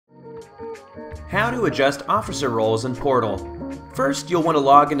How to adjust officer roles in Portal. First, you'll want to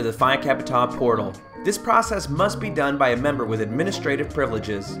log into the Phi Kappa Tau portal. This process must be done by a member with administrative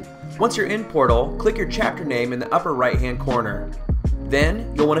privileges. Once you're in Portal, click your chapter name in the upper right-hand corner.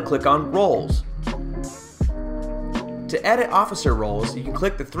 Then, you'll want to click on Roles. To edit officer roles, you can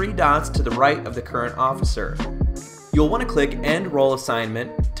click the three dots to the right of the current officer. You'll want to click End Role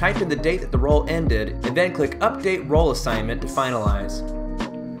Assignment, type in the date that the role ended, and then click Update Role Assignment to finalize.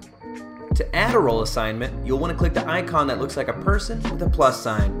 To add a role assignment, you'll want to click the icon that looks like a person with a plus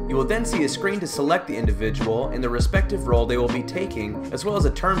sign. You will then see a screen to select the individual and the respective role they will be taking, as well as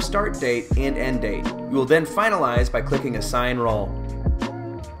a term start date and end date. You will then finalize by clicking Assign Role.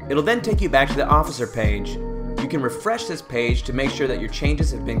 It'll then take you back to the officer page. You can refresh this page to make sure that your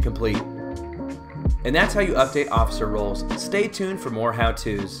changes have been complete. And that's how you update officer roles. Stay tuned for more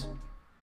how-tos.